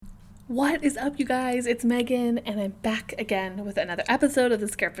What is up, you guys? It's Megan, and I'm back again with another episode of the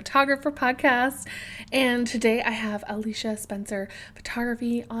Scared Photographer podcast. And today I have Alysha Spencer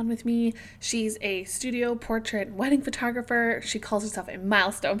Photography on with me. She's a studio portrait and wedding photographer. She calls herself a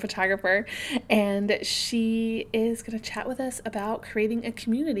milestone photographer, and she is going to chat with us about creating a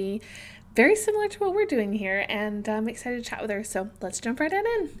community very similar to what we're doing here. And I'm excited to chat with her, so let's jump right on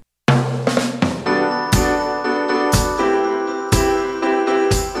in.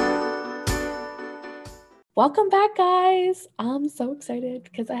 Welcome back, guys. I'm so excited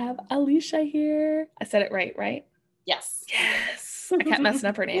because I have Alysha here. I said it right, right? Yes. Yes. I kept messing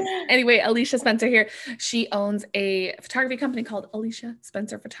up her name. Anyway, Alysha Spencer here. She owns a photography company called Alysha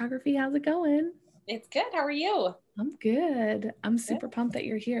Spencer Photography. How's it going? It's good. How are you? I'm good. I'm super pumped that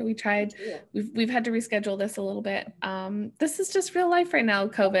you're here. We've had to reschedule this a little bit. This is just real life right now,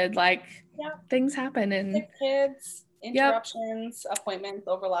 COVID. Things happen and sick kids, interruptions, appointments,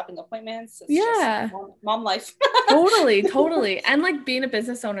 overlapping appointments. It's just mom life. Totally. And like being a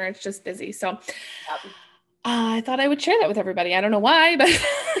business owner, it's just busy. So I thought I would share that with everybody. I don't know why, but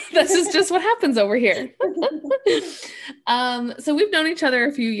this is just what happens over here. So we've known each other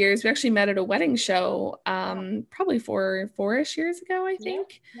a few years. We actually met at a wedding show, probably four-ish years ago, I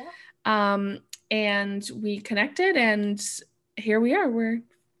think. And we connected, and here we are. We're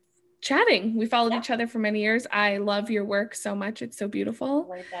chatting. We followed each other for many years. I love your work so much. It's so beautiful.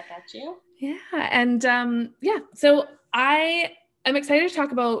 Right back at you. Yeah. And so I'm excited to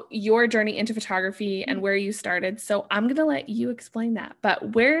talk about your journey into photography and where you started. So I'm going to let you explain that.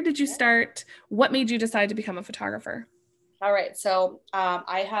 But where did you start? What made you decide to become a photographer? All right. So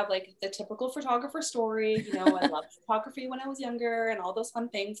I have like the typical photographer story. You know, I loved photography when I was younger and all those fun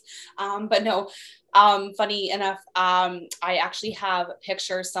things. But no, funny enough, I actually have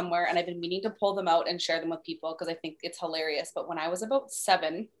pictures somewhere and I've been meaning to pull them out and share them with people because I think it's hilarious. But when I was about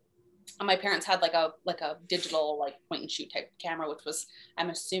 7, my parents had like a digital like point and shoot type camera, which was, I'm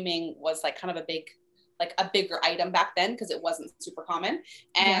assuming was like kind of a bigger item back then because it wasn't super common.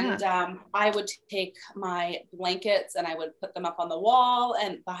 And I would take my blankets and I would put them up on the wall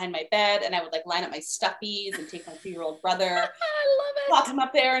and behind my bed, and I would like line up my stuffies and take my 2-year-old brother, plop him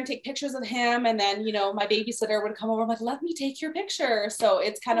up there and take pictures of him. And then, you know, my babysitter would come over and like, let me take your picture. So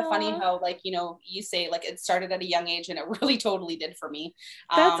it's kind of funny how like, you know, you say like it started at a young age and it really totally did for me.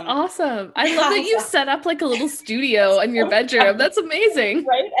 That's awesome. I love that you set up like a little studio in your bedroom. That's amazing.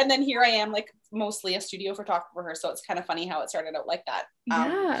 Right. And then here I am like mostly a studio photographer for her. So it's kind of funny how it started out like that.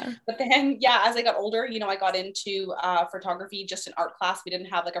 But then, as I got older, you know, I got into photography just in art class. We didn't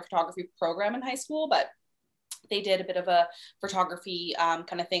have like a photography program in high school, but they did a bit of a photography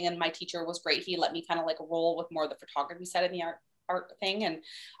kind of thing. And my teacher was great. He let me kind of like roll with more of the photography side in the art thing. And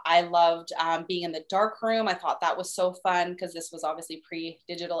I loved being in the dark room. I thought that was so fun because this was obviously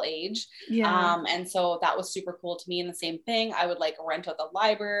pre-digital age. And so that was super cool to me. And the same thing, I would like rent out the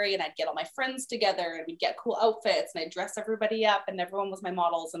library and I'd get all my friends together and we'd get cool outfits and I'd dress everybody up and everyone was my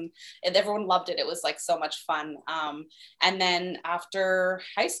models and everyone loved it. It was like so much fun. And then after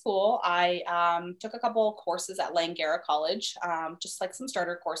high school, I took a couple courses at Langara College, just like some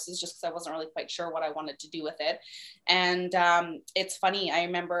starter courses, just because I wasn't really quite sure what I wanted to do with it. And it's funny, I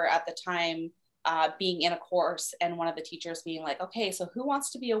remember at the time being in a course and one of the teachers being like, okay, so who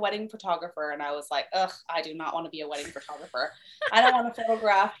wants to be a wedding photographer? And I was like, ugh, I do not want to be a wedding photographer. I don't want to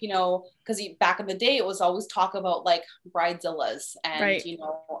photograph, you know, because back in the day, it was always talk about like bridezillas. And, you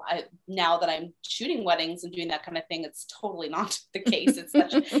know, now that I'm shooting weddings and doing that kind of thing, it's totally not the case.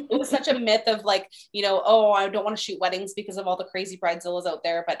 It was such a myth of like, you know, oh, I don't want to shoot weddings because of all the crazy bridezillas out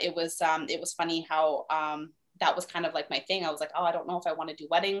there. But it was funny how, that was kind of like my thing. I was like, oh, I don't know if I want to do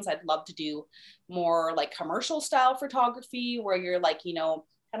weddings. I'd love to do more like commercial style photography where you're like, you know,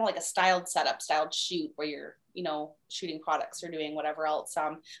 kind of like a styled setup, styled shoot where you're, you know, shooting products or doing whatever else.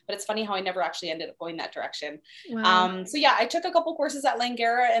 But it's funny how I never actually ended up going that direction. Wow. So I took a couple courses at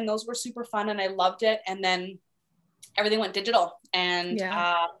Langara and those were super fun and I loved it. And then everything went digital and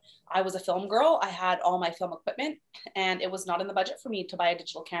I was a film girl. I had all my film equipment and it was not in the budget for me to buy a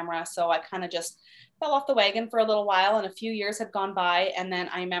digital camera. So I kind of just fell off the wagon for a little while and a few years had gone by. And then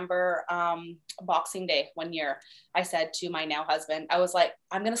I remember Boxing Day one year, I said to my now husband, I was like,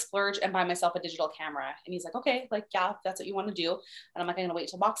 I'm going to splurge and buy myself a digital camera. And he's like, okay, like, yeah, if that's what you want to do. And I'm like, I'm going to wait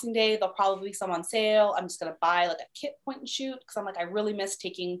till Boxing Day. There'll probably be some on sale. I'm just going to buy like a kit point and shoot. Cause I'm like, I really miss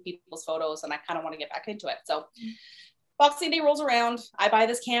taking people's photos and I kind of want to get back into it. So Boxing Day rolls around. I buy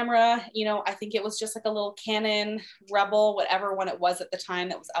this camera. You know, I think it was just like a little Canon Rebel, whatever one it was at the time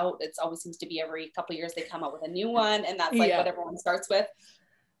that was out. It always seems to be every couple of years they come out with a new one. And that's like what everyone starts with.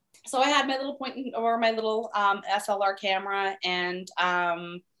 So I had my little my little SLR camera and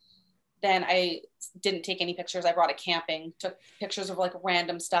then I didn't take any pictures. I brought it camping, took pictures of like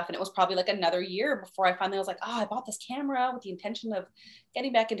random stuff. And it was probably like another year before I finally was like, oh, I bought this camera with the intention of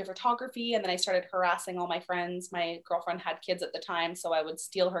getting back into photography. And then I started harassing all my friends. My girlfriend had kids at the time, so I would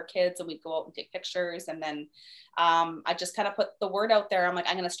steal her kids and we'd go out and take pictures. And then I just kind of put the word out there. I'm like,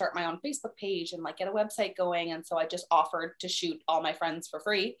 I'm going to start my own Facebook page and like get a website going. And so I just offered to shoot all my friends for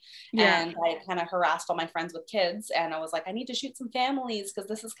free. Yeah. And I kind of harassed all my friends with kids. And I was like, I need to shoot some families because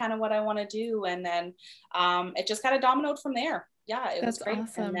this is kind of what I want to do. And then it just kind of dominoed from there. Yeah, it was great.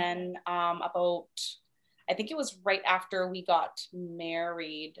 Awesome. And then I think it was right after we got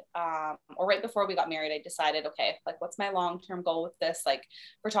married, or right before we got married, I decided, okay, like what's my long-term goal with this? Like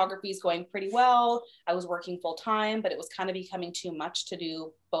photography is going pretty well. I was working full time, but it was kind of becoming too much to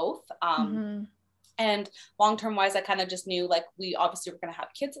do both. And long-term wise, I kind of just knew like we obviously were going to have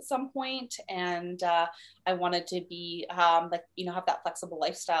kids at some point, and I wanted to be like, you know, have that flexible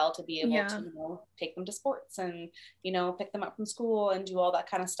lifestyle to be able to, you know, take them to sports and, you know, pick them up from school and do all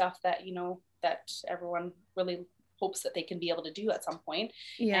that kind of stuff that, you know, that everyone really hopes that they can be able to do at some point.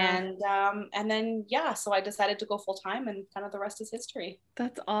 And then so I decided to go full time, and kind of the rest is history.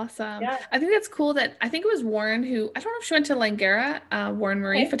 That's awesome. I think that's cool that I think it was Warren who, I don't know if she went to Langara, Warren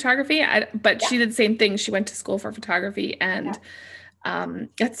Marie Photography, but she did the same thing. She went to school for photography, and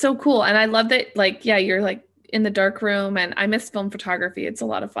it's so cool. And I love that, like, you're like in the dark room, and I miss film photography. It's a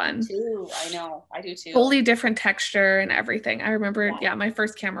lot of fun. Too. I know. I do too. Totally different texture and everything. I remember, my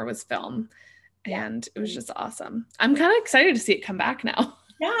first camera was film. And it was just awesome. I'm kind of excited to see it come back now.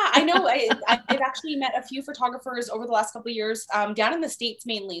 Yeah, I know. I've actually met a few photographers over the last couple of years, down in the States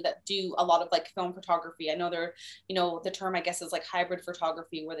mainly, that do a lot of like film photography. I know they're, you know, the term I guess is like hybrid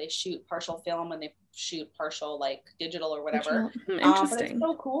photography, where they shoot partial film and they shoot partial like digital or whatever. Interesting. But it's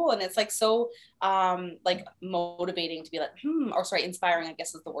so cool, and it's like so like motivating to be like, inspiring, I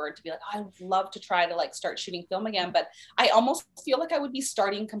guess is the word, to be like, I would love to try to like start shooting film again. But I almost feel like I would be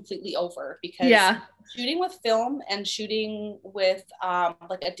starting completely over, because shooting with film and shooting with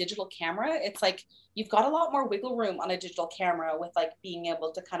like a digital camera, it's like you've got a lot more wiggle room on a digital camera with like being able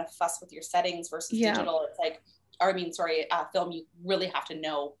to kind of fuss with your settings versus digital. It's like, film, you really have to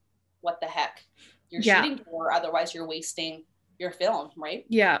know what the heck you're shooting for, otherwise you're wasting your film, right?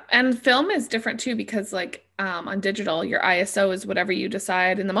 Yeah. And film is different too, because like on digital, your ISO is whatever you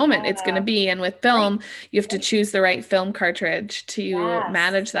decide in the moment it's going to be. And with film, you have to choose the right film cartridge to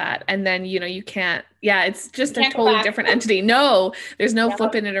manage that. And then, you know, you can't, it's just a totally different entity. No, there's no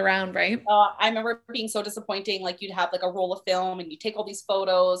flipping it around, right? I remember being so disappointing. Like you'd have like a roll of film and you take all these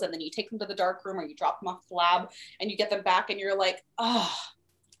photos, and then you take them to the dark room or you drop them off the lab and you get them back and you're like,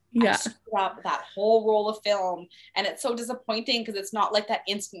 I screwed up that whole roll of film. And it's so disappointing, because it's not like that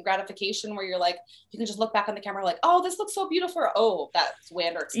instant gratification where you're like, you can just look back on the camera like, oh, this looks so beautiful. Oh, that's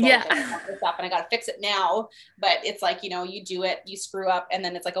way underexposed. And I got to fix it now. But it's like, you know, you do it, you screw up, and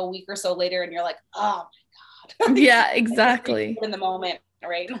then it's like a week or so later and you're like, oh my God. Yeah, exactly. In the moment.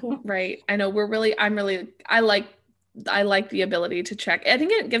 Right. Right. I know I like the ability to check. I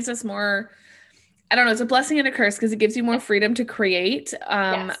think it gives us more, I don't know, it's a blessing and a curse, because it gives you more freedom to create,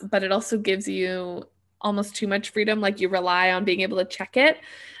 but it also gives you almost too much freedom. Like you rely on being able to check it.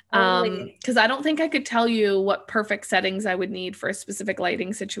 Because I don't think I could tell you what perfect settings I would need for a specific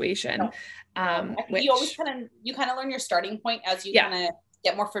lighting situation. You always kind of learn your starting point as you kind of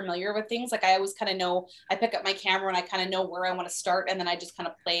get more familiar with things. Like I always kind of know, I pick up my camera and I kind of know where I want to start, and then I just kind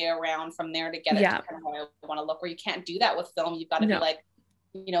of play around from there to get it to kind of where I want to look. Where you can't do that with film. You've got to be like,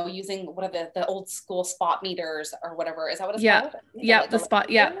 you know, using what are the old school spot meters or whatever. Is that what it's called? Like the spot.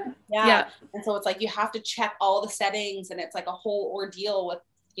 Yeah. And so it's like, you have to check all the settings, and it's like a whole ordeal with,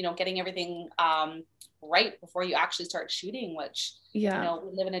 you know, getting everything right before you actually start shooting, which, you know,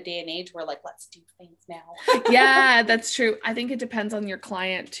 we live in a day and age where like, let's do things now. Yeah, that's true. I think it depends on your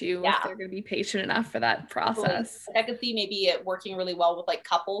client too, if they're going to be patient enough for that process. Like I could see maybe it working really well with like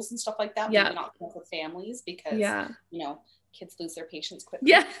couples and stuff like that. Maybe not with families, because, you know, kids lose their patience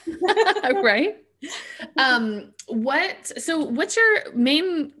quickly. Yeah. Right. What's your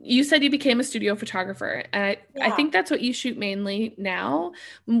main, you said you became a studio photographer, and I think that's what you shoot mainly now.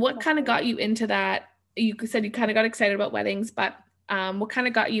 What kind of got you into that? You said you kind of got excited about weddings, but what kind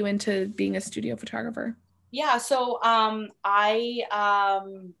of got you into being a studio photographer? Yeah. So I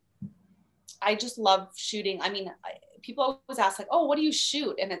just love shooting. I mean, people always ask like, oh, what do you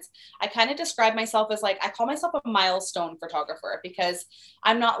shoot? And I kind of describe myself as like, I call myself a milestone photographer, because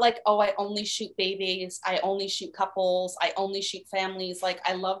I'm not like, oh, I only shoot babies, I only shoot couples, I only shoot families. Like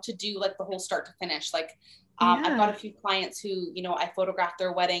I love to do like the whole start to finish. Like I've got a few clients who, you know, I photographed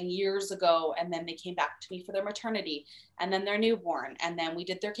their wedding years ago, and then they came back to me for their maternity and then their newborn. And then we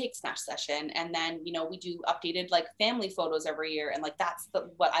did their cake smash session. And then, you know, we do updated like family photos every year. And like, that's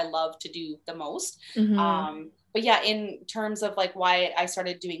what I love to do the most. But yeah, in terms of like why I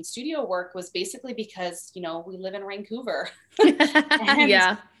started doing studio work was basically because, you know, we live in Vancouver. And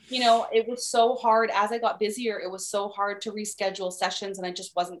you know, it was so hard as I got busier. It was so hard to reschedule sessions, and I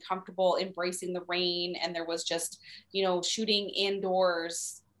just wasn't comfortable embracing the rain. And there was just, you know, shooting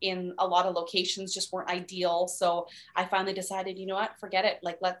indoors in a lot of locations just weren't ideal. So I finally decided, you know what, forget it.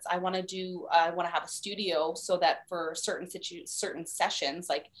 Like, I want to have a studio so that for certain sessions,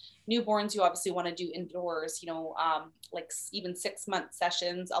 like newborns, you obviously want to do indoors, you know, like even 6-month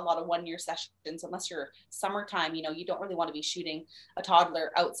sessions, a lot of 1-year sessions, unless you're summertime, you know, you don't really want to be shooting a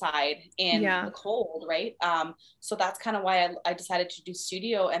toddler outside in the cold, right? So that's kind of why I decided to do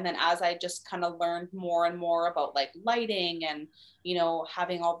studio. And then as I just kind of learned more and more about like lighting and, you know,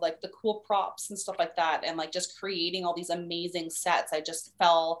 having all like the cool props and stuff like that, and like just creating all these amazing sets, I just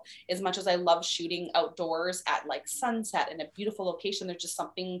fell, as much as I love shooting outdoors at like sunset in a beautiful location, there's just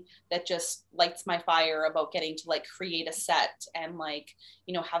something that just lights my fire about getting to like create a set and like,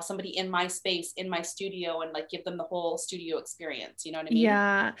 you know, have somebody in my space, in my studio, and like give them the whole studio experience. You know what I mean?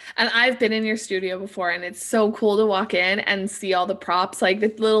 Yeah. And I've been in your studio before, and it's so cool to walk in and see all the props, like the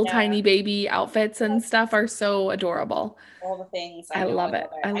little tiny baby outfits and stuff are so adorable. All the things. I love it.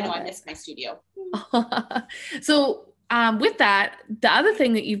 I know I miss my studio. So with that, the other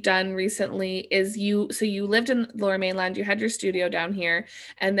thing that you've done recently is you lived in Lower Mainland, you had your studio down here,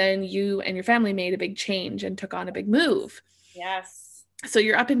 and then you and your family made a big change and took on a big move. Yes. So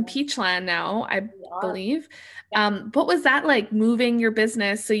you're up in Peachland now, I believe. What was that like, moving your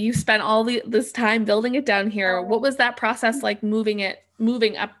business? So you spent all this time building it down here. What was that process like, moving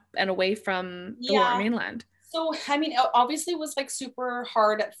up and away from the Lower Mainland? So, I mean, obviously it was like super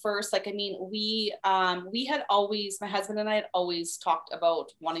hard at first. Like, I mean, we had always, my husband and I had always talked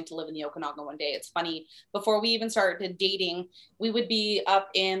about wanting to live in the Okanagan one day. It's funny, before we even started dating, we would be up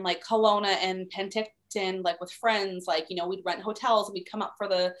in like Kelowna and Penticton, like with friends, like, you know, we'd rent hotels and we'd come up for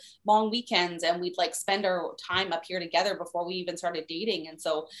the long weekends and we'd like spend our time up here together before we even started dating. And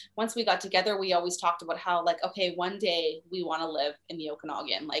so once we got together, we always talked about how like, okay, one day we want to live in the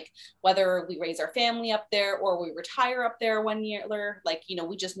Okanagan, like whether we raise our family up there or we retire up there one year, like, you know,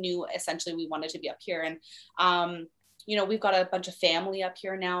 we just knew essentially we wanted to be up here. And you know, we've got a bunch of family up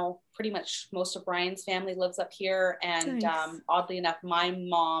here now. Pretty much most of Brian's family lives up here. And oddly enough, my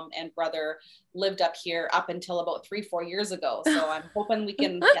mom and brother lived up here up until about 3-4 years ago. So I'm hoping we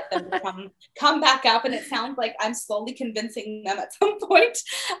can get them to come back up. And it sounds like I'm slowly convincing them at some point.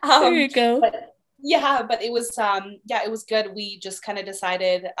 There you go. But it was, it was good. We just kind of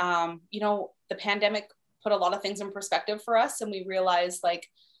decided, you know, the pandemic put a lot of things in perspective for us. And we realized, like,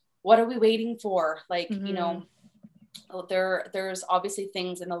 what are we waiting for? Like, you know, there's obviously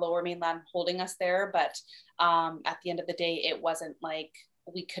things in the Lower Mainland holding us there, but at the end of the day, it wasn't like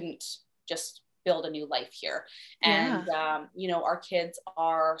we couldn't just build a new life here. And you know, our kids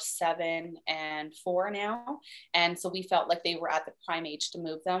are 7 and 4 now, and so we felt like they were at the prime age to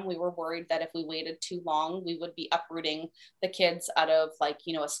move them. We were worried that if we waited too long, we would be uprooting the kids out of, like,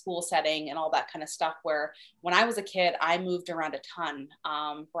 you know, a school setting and all that kind of stuff, where when I was a kid, I moved around a ton.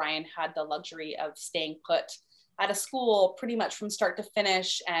 Brian had the luxury of staying put at a school pretty much from start to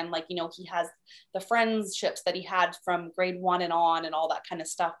finish. And like, you know, he has the friendships that he had from grade 1 and on and all that kind of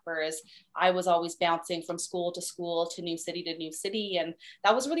stuff. Whereas I was always bouncing from school to new city to new city. And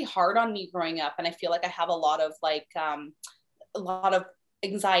that was really hard on me growing up. And I feel like I have a lot of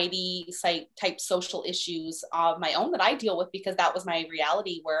anxiety type social issues of my own that I deal with, because that was my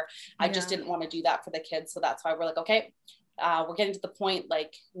reality, where I just didn't want to do that for the kids. So that's why we're like, okay, we're getting to the point,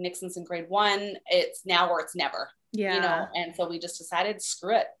 like Nixon's in grade 1, it's now or it's never, you know? And so we just decided,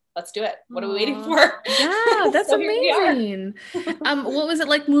 screw it, let's do it. What are we waiting for? Yeah, that's so amazing. What was it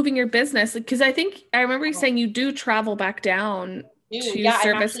like moving your business? Because I think I remember you saying you do travel back down to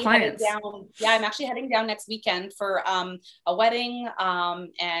service clients. I'm actually heading down next weekend for a wedding,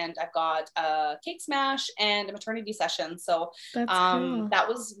 and I've got a cake smash and a maternity session. So cool. That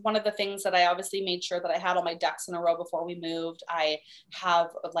was one of the things that I obviously made sure that I had all my ducks in a row before we moved. I have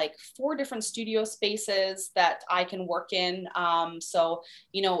like 4 different studio spaces that I can work in. So,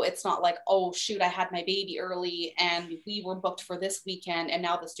 you know, it's not like, oh shoot, I had my baby early and we were booked for this weekend and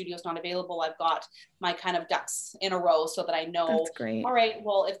now the studio's not available. I've got my kind of ducks in a row so that I know great. All right,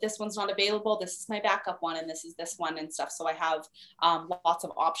 well, if this one's not available, this is my backup one, and this is this one and stuff. So I have lots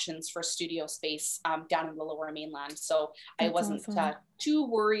of options for studio space down in the Lower Mainland. So I wasn't awesome. too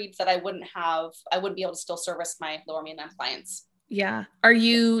worried that I wouldn't be able to still service my Lower Mainland clients. Yeah. Do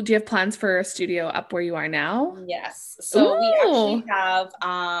you have plans for a studio up where you are now? Yes. So we Ooh. actually have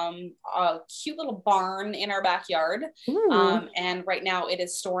a cute little barn in our backyard. Ooh. And right now it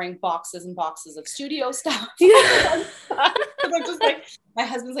is storing boxes and boxes of studio stuff. Yeah. I'm just like, my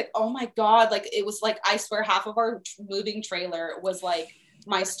husband's like, oh my God. Like, it was like, I swear half of our moving trailer was like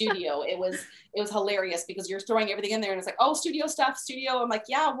my studio. It was hilarious because you're throwing everything in there and it's like, oh, studio stuff, studio. I'm like,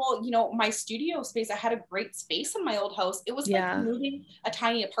 yeah, well, my studio space, I had a great space in my old house. It was like moving a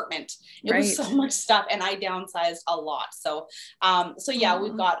tiny apartment. It was so much stuff, and I downsized a lot. So yeah,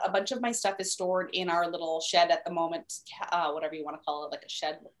 we've got a bunch of my stuff is stored in our little shed at the moment, whatever you want to call it, like a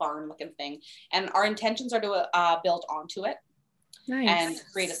shed barn looking thing. And our intentions are to build onto it. Nice. And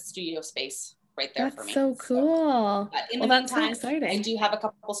create a studio space right there for me. That's so cool. In the meantime, I do have a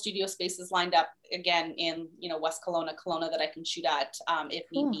couple studio spaces lined up again in West Kelowna that I can shoot at if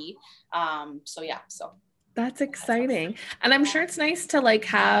need be. So that's exciting. And I'm sure it's nice to like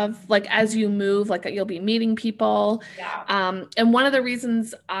have, like, as you move, like you'll be meeting people. Yeah. And one of the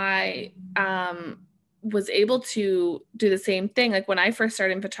reasons I was able to do the same thing, like when I first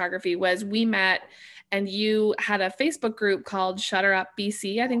started in photography, was we met and you had a Facebook group called Shutter Up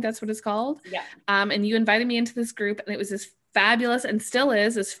BC. I think that's what it's called. Yeah. And you invited me into this group, and it was this fabulous, and still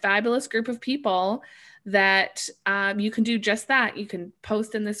is this fabulous group of people that you can do just that. You can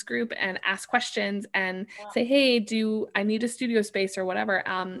post in this group and ask questions and say, hey, I need a studio space or whatever.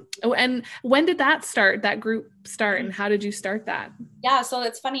 And when did that group start, and how did you start that? Yeah, so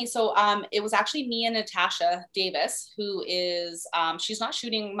it's funny. So it was actually me and Natasha Davis, who is, she's not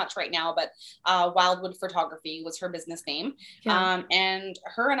shooting much right now, but Wildwood Photography was her business name. Yeah. And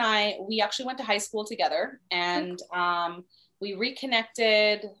her and we actually went to high school together, and we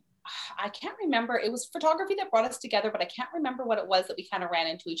reconnected. I can't remember. It was photography that brought us together, but I can't remember what it was that we kind of ran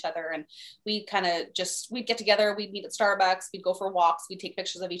into each other. And we kind of we'd get together, we'd meet at Starbucks, we'd go for walks, we'd take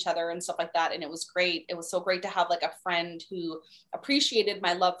pictures of each other and stuff like that. And it was great. It was so great to have like a friend who appreciated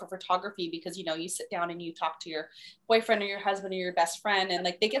my love for photography, because, you sit down and you talk to your boyfriend or your husband or your best friend, and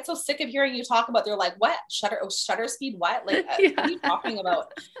like they get so sick of hearing you talk about, they're like, what? Shutter speed? What? Like, what are you talking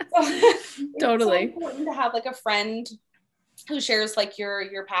about? Totally. It's so important to have like a friend who shares like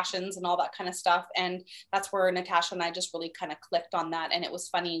your passions and all that kind of stuff. And that's where Natasha and I just really kind of clicked on that. And it was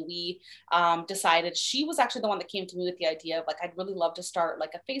funny. We decided, she was actually the one that came to me with the idea of like, I'd really love to start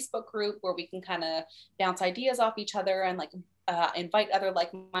like a Facebook group where we can kind of bounce ideas off each other and like invite other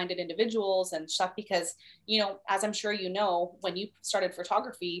like-minded individuals and stuff, because, as I'm sure when you started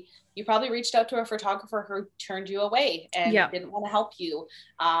photography, you probably reached out to a photographer who turned you away and didn't want to help you.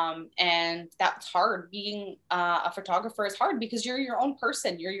 And that's hard. Being a photographer is hard because you're your own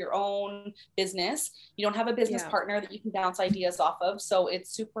person. You're your own business. You don't have a business partner that you can bounce ideas off of. So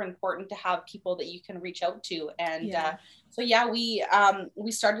it's super important to have people that you can reach out to. And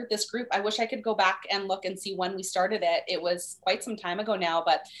we started this group. I wish I could go back and look and see when we started it. It was quite some time ago now,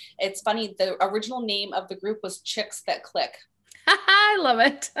 but it's funny. The original name of the group was Chicks That Click. I love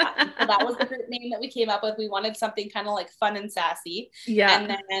it. So that was the group name that we came up with. We wanted something kind of like fun and sassy. Yeah.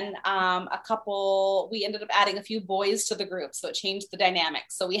 And then we ended up adding a few boys to the group, so it changed the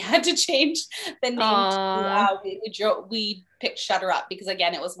dynamics. So we had to change the name to, we picked Shutter Up because,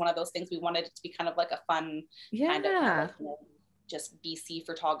 again, it was one of those things we wanted it to be kind of like a fun kind of just BC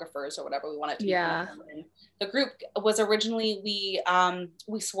photographers or whatever we wanted to be. Yeah. The group was originally,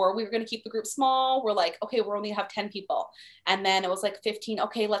 we swore we were going to keep the group small. We're like, okay, we're only have 10 people. And then it was like 15.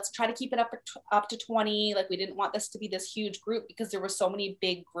 Okay, let's try to keep it up to 20. Like, we didn't want this to be this huge group because there were so many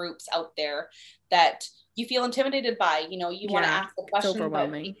big groups out there that you feel intimidated by, you want to ask a question,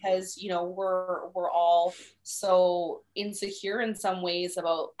 but because, we're all so insecure in some ways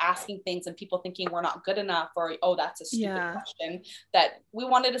about asking things and people thinking we're not good enough, or, oh, that's a stupid question, that we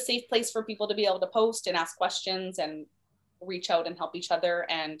wanted a safe place for people to be able to post and ask questions and reach out and help each other.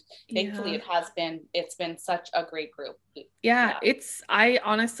 And thankfully it's been such a great group. I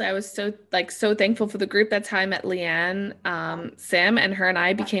was so thankful for the group. That's how I met Leanne Sim, and her and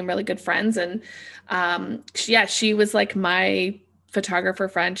I became really good friends. And she was like my photographer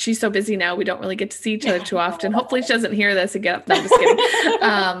friend. She's so busy now, we don't really get to see each other too often. Hopefully she doesn't hear this and get up. No, I'm just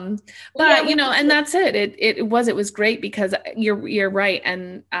kidding. But and that's it. It was great because you're right.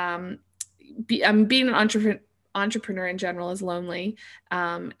 And being an entrepreneur in general is lonely.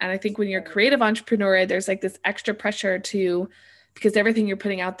 And I think when you're a creative entrepreneur, there's like this extra pressure because everything you're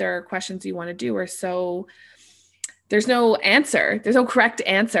putting out there are questions you want to do are so there's no answer. There's no correct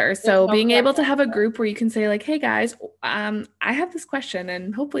answer. So being able to have a group where you can say like, hey guys, I have this question,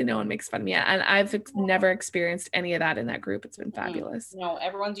 and hopefully no one makes fun of me. And I've never experienced any of that in that group. It's been fabulous. You know,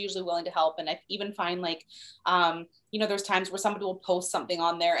 everyone's usually willing to help. And I even find like, you know, there's times where somebody will post something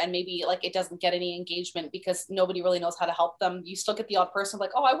on there and maybe like it doesn't get any engagement because nobody really knows how to help them. You still get the odd person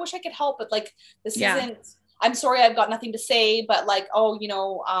like, oh, I wish I could help, but like, this isn't, I'm sorry, I've got nothing to say, but like, oh, you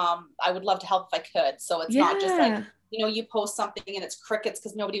know, I would love to help if I could. So it's not just like, you know, you post something and it's crickets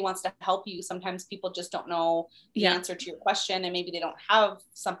because nobody wants to help you. Sometimes people just don't know the answer to your question, and maybe they don't have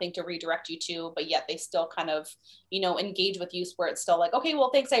something to redirect you to, but yet they still kind of, you know, engage with you where it's still like, okay,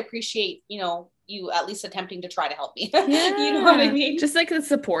 well, thanks. I appreciate, you know, you at least attempting to try to help me. You know what I mean? Just like the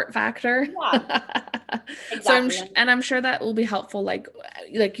support factor. Exactly. So I'm sure that will be helpful. Like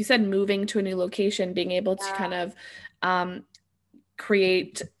you said, moving to a new location, being able to kind of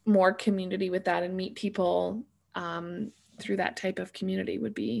create more community with that and meet people through that type of community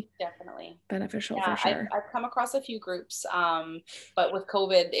would be definitely beneficial for sure. I've come across a few groups, but with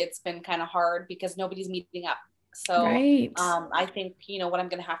COVID, it's been kind of hard because nobody's meeting up. So I think, you know, what I'm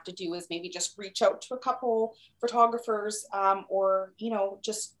going to have to do is maybe just reach out to a couple photographers, or, you know,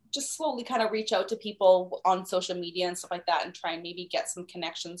 just slowly kind of reach out to people on social media and stuff like that and try and maybe get some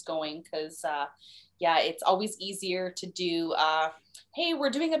connections going. Cause it's always easier to do, hey, we're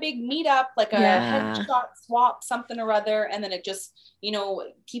doing a big meetup, like a headshot swap, something or other. And then it just, you know,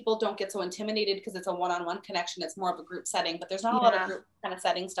 people don't get so intimidated because it's a one-on-one connection. It's more of a group setting, but there's not a lot of group kind of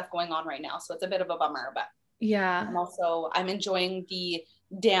setting stuff going on right now. So it's a bit of a bummer, but I'm enjoying the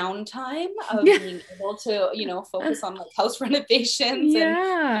downtime of being able to, you know, focus on like house renovations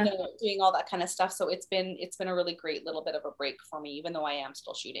and, you know, doing all that kind of stuff. So it's been a really great little bit of a break for me, even though I am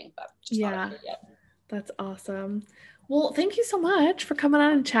still shooting, but just not up here yet. That's awesome. Well, thank you so much for coming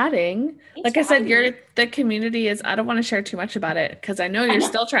on and chatting. Like I said, the community is, I don't want to share too much about it because I know you're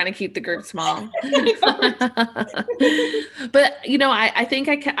still trying to keep the group small. But, you know, I think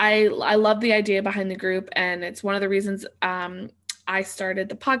I love the idea behind the group, and it's one of the reasons I started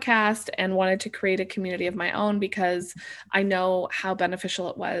the podcast and wanted to create a community of my own, because I know how beneficial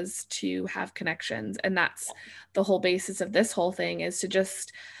it was to have connections. And that's the whole basis of this whole thing, is to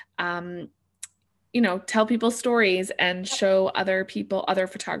just you know, tell people stories and show other people, other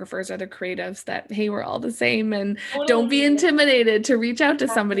photographers, other creatives that, hey, we're all the same, and don't be intimidated to reach out to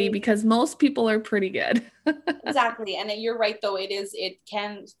somebody, because most people are pretty good. Exactly. And you're right, though. You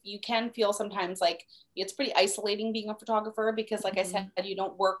can feel sometimes like it's pretty isolating being a photographer, because like I said, you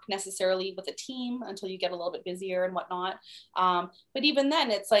don't work necessarily with a team until you get a little bit busier and whatnot. But even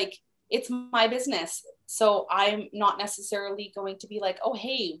then, it's like, it's my business. So I'm not necessarily going to be like, oh,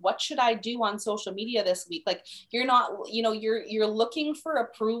 hey, what should I do on social media this week? Like, you're not, you know, you're looking for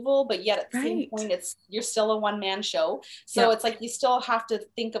approval, but yet at the same point, you're still a one-man show. So it's like, you still have to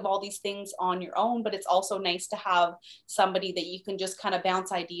think of all these things on your own, but it's also nice to have somebody that you can just kind of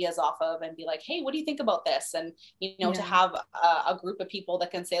bounce ideas off of and be like, hey, what do you think about this? And, you know, to have a group of people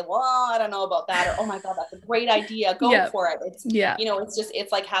that can say, well, I don't know about that, or, oh my God, that's a great idea. Go for it. It's, you know,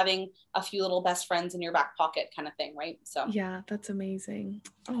 it's like having a few little best friends in your back pocket kind of thing, right? So that's amazing.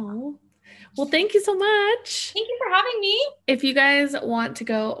 Oh, well, thank you so much. Thank you for having me. If you guys want to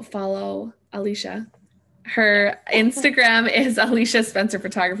go follow Alysha, her Instagram is Alysha Spencer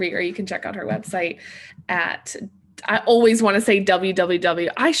Photography, or you can check out her website at, I always want to say www.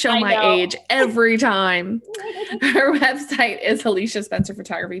 I show my age every time. Her website is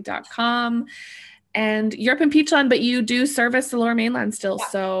AlyshaSpencerPhotography.com. And you're up in Peachland, but you do service the Lower Mainland still.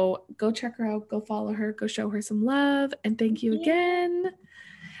 So go check her out, go follow her, go show her some love. And thank you again.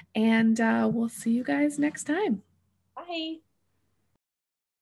 And we'll see you guys next time. Bye.